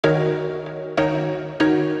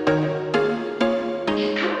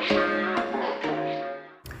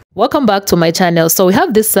Welcome back to my channel. So we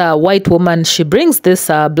have this white woman. She brings this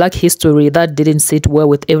black history that didn't sit well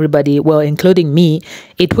with everybody, well, including me.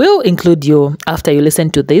 It will include you after you listen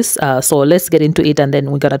to this. So let's get into it and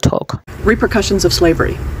then we're gonna talk. Repercussions of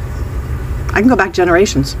slavery. I can go back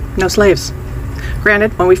generations. No slaves.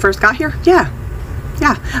 Granted, when we first got here, yeah.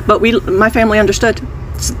 But my family understood.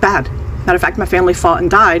 It's bad. Matter of fact, my family fought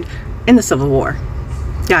and died in the Civil War.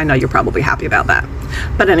 Yeah, I know you're probably happy about that.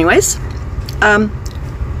 But anyways,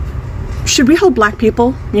 should we hold black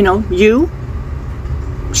people,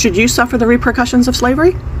 should you suffer the repercussions of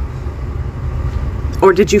slavery?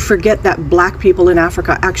 Or did you forget that black people in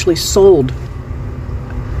Africa actually sold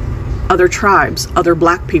other tribes, other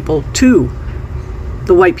black people to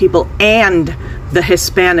the white people and the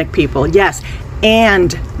Hispanic people? Yes,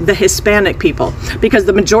 and the Hispanic people. Because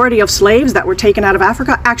the majority of slaves that were taken out of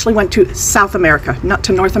Africa actually went to South America, not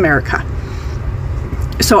to North America.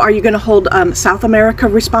 So are you going to hold South America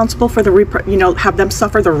responsible for have them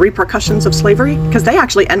suffer the repercussions of slavery? Because they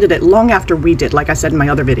actually ended it long after we did, like I said in my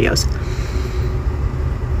other videos.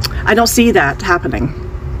 I don't see that happening.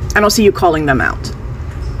 I don't see you calling them out.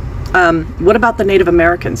 What about the Native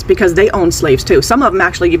Americans? Because they owned slaves too. Some of them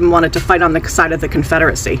actually even wanted to fight on the side of the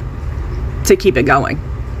Confederacy to keep it going.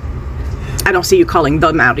 I don't see you calling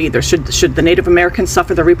them out either. Should the Native Americans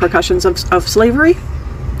suffer the repercussions of slavery?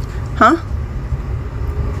 Huh?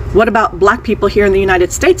 What about black people here in the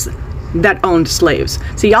United States that owned slaves?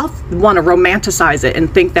 So y'all want to romanticize it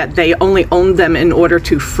and think that they only owned them in order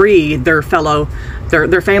to free their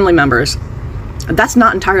family members. That's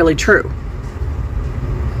not entirely true.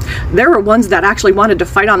 There were ones that actually wanted to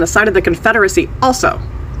fight on the side of the Confederacy also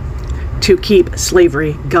to keep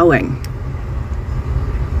slavery going.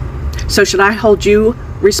 So should I hold you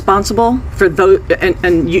responsible for those,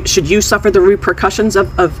 and should you suffer the repercussions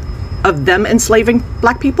of them enslaving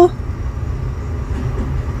black people?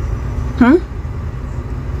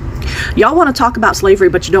 Y'all want to talk about slavery,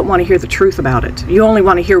 but you don't want to hear the truth about it. You only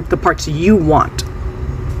want to hear the parts you want.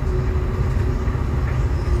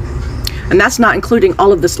 And that's not including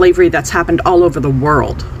all of the slavery that's happened all over the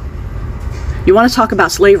world. You want to talk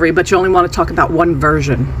about slavery, but you only want to talk about one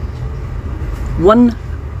version. One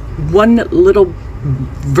little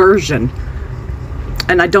version.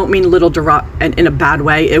 And I don't mean little in a bad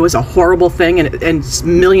way. It was a horrible thing, and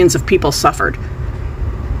millions of people suffered.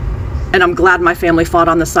 And I'm glad my family fought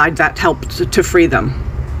on the side that helped to free them.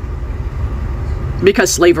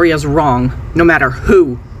 Because slavery is wrong, no matter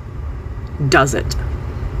who does it.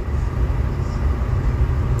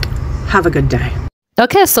 Have a good day.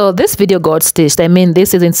 Okay, so this video got stitched. I mean,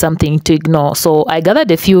 this isn't something to ignore. So I gathered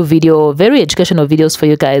a few very educational videos for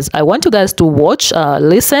you guys. I want you guys to watch,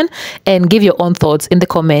 listen, and give your own thoughts in the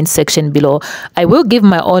comment section below. I will give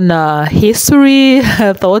my own history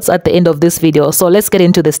thoughts at the end of this video. So let's get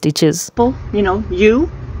into the stitches.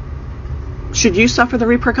 Should you suffer the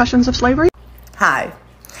repercussions of slavery? Hi.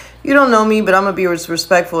 You don't know me, but I'm going to be as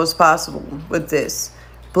respectful as possible with this.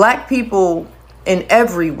 Black people in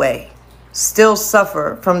every way still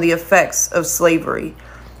suffer from the effects of slavery.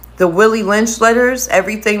 The Willie Lynch letters,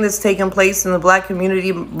 everything that's taking place in the black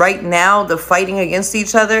community right now, the fighting against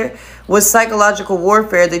each other, was psychological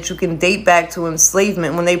warfare that you can date back to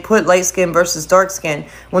enslavement, when they put light skin versus dark skin,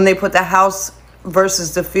 when they put the house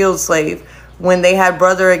versus the field slave, when they had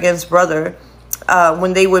brother against brother,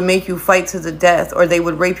 when they would make you fight to the death, or they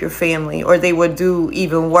would rape your family, or they would do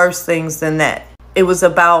even worse things than that. It was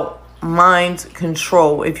about mind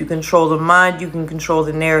control. If you control the mind, you can control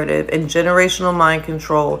the narrative. And generational mind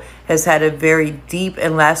control has had a very deep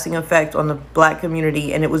and lasting effect on the black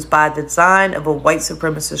community, and it was by the design of a white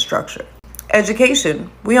supremacist structure. Education.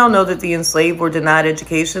 We all know that the enslaved were denied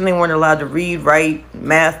education. They weren't allowed to read, write,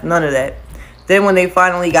 math, none of that. Then when they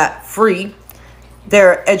finally got free,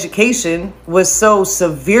 their education was so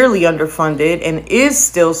severely underfunded, and is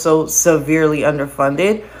still so severely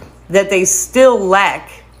underfunded, that they still lack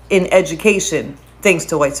in education thanks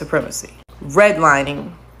to white supremacy.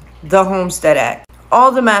 Redlining, the Homestead Act,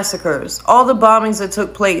 all the massacres, all the bombings that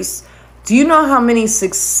took place. Do you know how many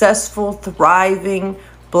successful, thriving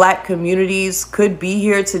black communities could be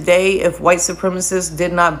here today if white supremacists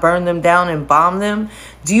did not burn them down and bomb them?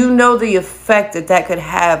 Do you know the effect that could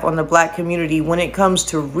have on the black community when it comes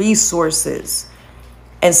to resources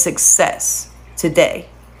and success today?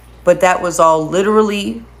 But that was all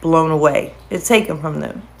literally blown away. It's taken from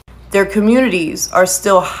them. Their communities are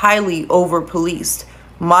still highly over-policed.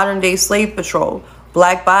 Modern day slave patrol.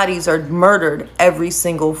 Black bodies are murdered every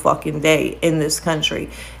single fucking day in this country.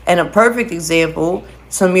 And a perfect example,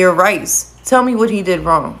 Tamir Rice. Tell me what he did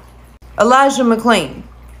wrong. Elijah McClain.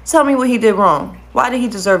 Tell me what he did wrong. Why did he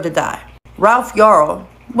deserve to die? Ralph Yarl.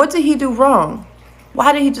 What did he do wrong?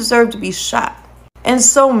 Why did he deserve to be shot? And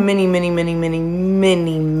so many, many, many, many,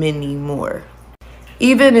 many, many more.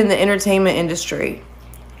 Even in the entertainment industry,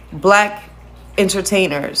 black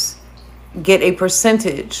entertainers get a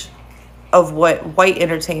percentage of what white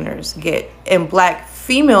entertainers get, and black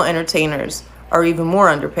female entertainers are even more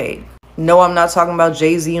underpaid. No, I'm not talking about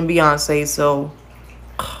Jay-Z and Beyonce, so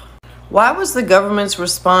why was the government's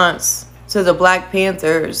response to the Black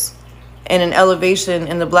Panthers and an elevation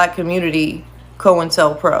in the black community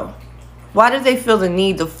COINTELPRO? Why did they feel the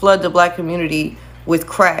need to flood the black community with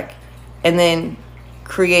crack and then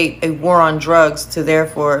create a war on drugs to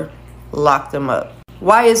therefore lock them up?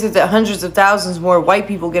 Why is it that hundreds of thousands more white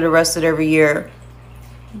people get arrested every year,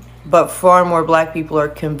 but far more black people are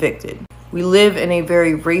convicted? We live in a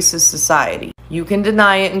very racist society. You can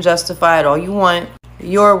deny it and justify it all you want.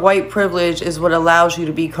 Your white privilege is what allows you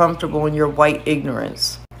to be comfortable in your white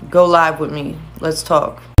ignorance. Go live with me. Let's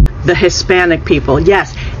talk. The Hispanic people,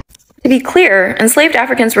 yes. To be clear, enslaved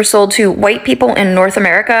Africans were sold to white people in North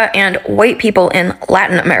America and white people in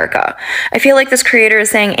Latin America. I feel like this creator is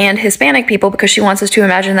saying and Hispanic people because she wants us to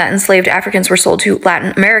imagine that enslaved Africans were sold to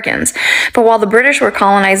Latin Americans. But while the British were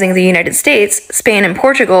colonizing the United States, Spain and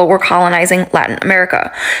Portugal were colonizing Latin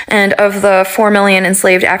America. And of the 4 million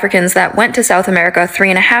enslaved Africans that went to South America,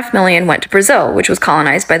 3.5 million went to Brazil, which was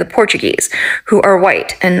colonized by the Portuguese, who are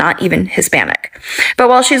white and not even Hispanic. But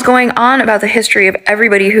while she's going on about the history of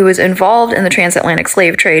everybody who was involved in the transatlantic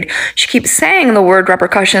slave trade, she keeps saying the word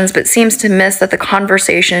repercussions, but seems to miss that the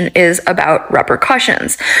conversation is about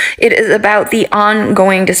repercussions. It is about the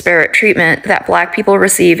ongoing disparate treatment that black people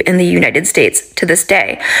receive in the United States to this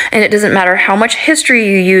day. And it doesn't matter how much history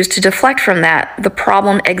you use to deflect from that, the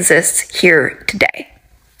problem exists here today.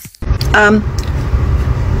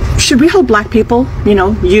 Should we hold black people,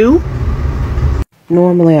 you?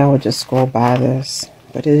 Normally I would just scroll by this,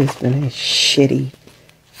 but it has been a shitty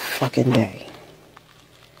fucking day.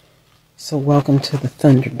 So welcome to the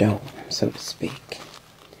Thunderdome, so to speak.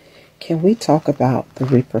 Can we talk about the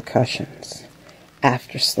repercussions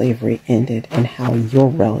after slavery ended and how your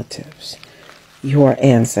relatives, your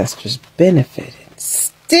ancestors benefited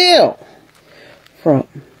still from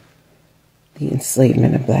the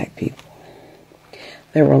enslavement of black people?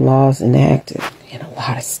 There were laws enacted in a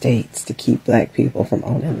lot of states to keep black people from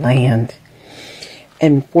owning land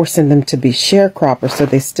and forcing them to be sharecroppers, so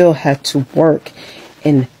they still had to work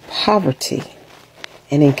in poverty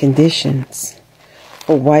and in conditions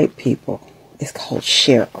for white people. It's called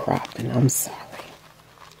sharecropping, I'm sorry.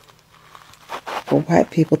 For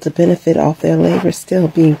white people to benefit off their labor still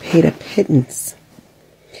being paid a pittance.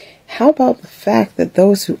 How about the fact that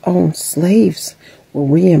those who owned slaves were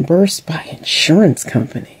reimbursed by insurance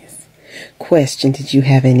companies? Question, did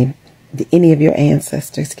any of your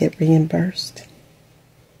ancestors get reimbursed?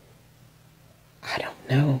 I don't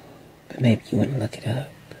know, but maybe you want to look it up.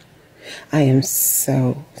 I am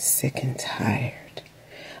so sick and tired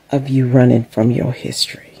of you running from your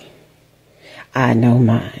history. I know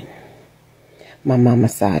mine. My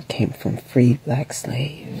mama's side came from freed black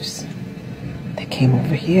slaves that came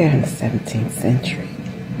over here in the 17th century.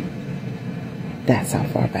 That's how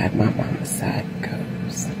far back my mama's side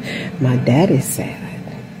goes. My daddy's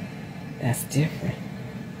side, that's different.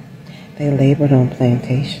 They labored on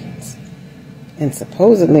plantations. And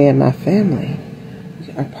supposedly in my family,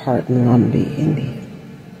 we are part Lumbee Indian.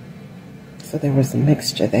 So there was a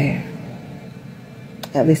mixture there.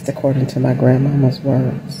 At least according to my grandmama's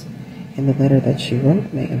words in the letter that she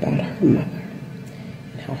wrote me about her mother.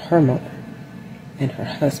 And how her mother and her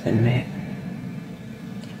husband met.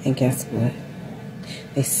 And guess what?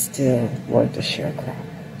 They still were the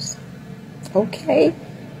sharecroppers. Okay?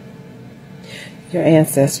 Your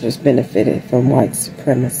ancestors benefited from white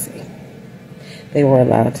supremacy. They were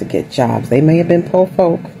allowed to get jobs. They may have been poor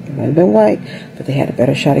folk, they might have been white, but they had a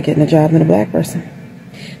better shot at getting a job than a black person.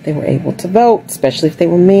 They were able to vote, especially if they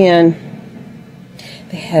were men.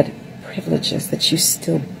 They had privileges that you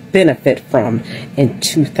still benefit from in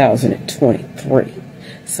 2023.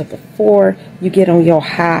 So before you get on your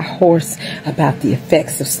high horse about the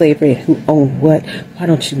effects of slavery and who owned what, why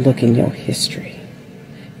don't you look in your history?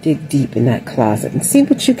 Dig deep in that closet and see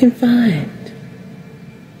what you can find.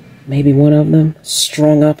 Maybe one of them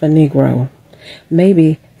strung up a Negro.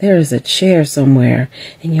 Maybe there is a chair somewhere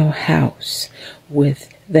in your house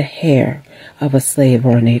with the hair of a slave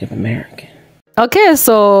or a Native American. Okay,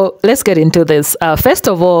 so let's get into this. First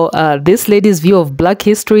of all, this lady's view of Black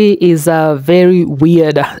history is very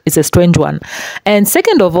weird. It's a strange one. And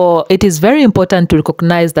second of all, it is very important to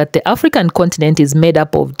recognize that the African continent is made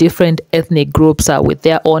up of different ethnic groups with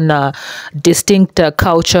their own distinct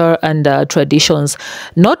culture and traditions.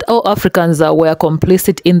 Not all Africans were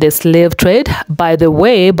complicit in the slave trade. By the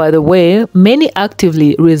way, many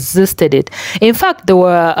actively resisted it. In fact, there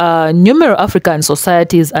were numerous African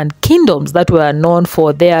societies and kingdoms that were known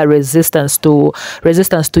for their resistance to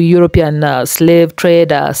European slave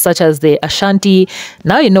trade, such as the Ashanti.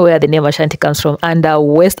 Now you know where the name Ashanti comes from, and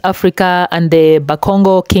West Africa and the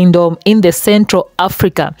Bakongo Kingdom in the Central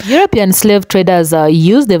Africa. European slave traders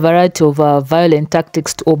used a variety of violent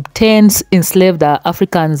tactics to obtain enslaved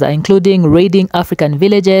Africans, including raiding African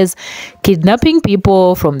villages, kidnapping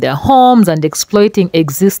people from their homes, and exploiting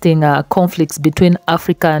existing conflicts between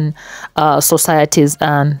African societies.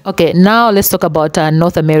 And okay, now let's talk about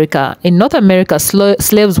North America. In North America,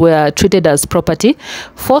 slaves were treated as property,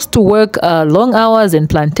 forced to work long hours in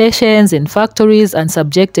plantations, in factories, and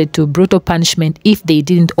subjected to brutal punishment if they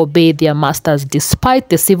didn't obey their masters, despite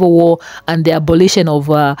the Civil War and the abolition of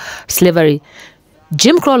slavery.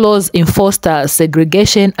 Jim Crow laws enforced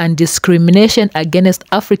segregation and discrimination against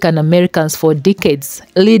African Americans for decades,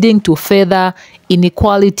 leading to further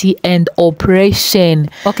inequality and oppression.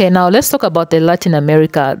 Okay, now let's talk about the Latin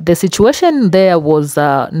America. The situation there was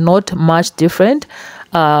not much different.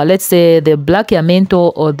 Let's say the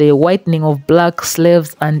blanqueamiento, or the whitening of black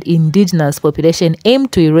slaves and indigenous population,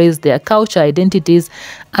 aimed to erase their culture identities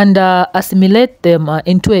and assimilate them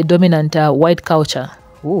into a dominant white culture.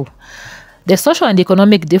 Ooh. The social and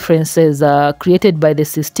economic differences created by the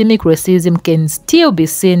systemic racism can still be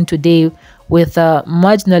seen today, with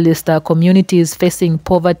marginalist communities facing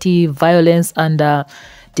poverty, violence, and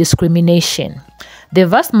discrimination. The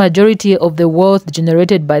vast majority of the wealth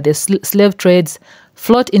generated by the slave trades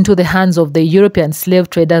flowed into the hands of the European slave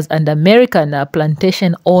traders and American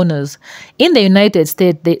plantation owners. In the United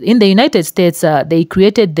States, they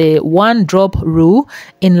created the one-drop rule.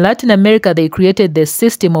 In Latin America, they created the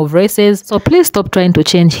system of races. So please stop trying to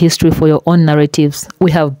change history for your own narratives. We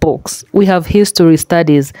have books, we have history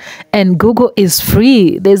studies, and Google is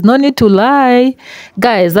free. There's no need to lie.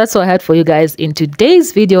 Guys, that's what I had for you guys in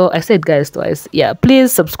today's video. I said guys twice. Yeah,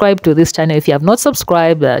 please subscribe to this channel if you have not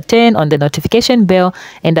subscribed. Turn on the notification bell,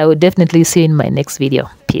 and I will definitely see you in my next video.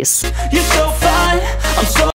 Peace.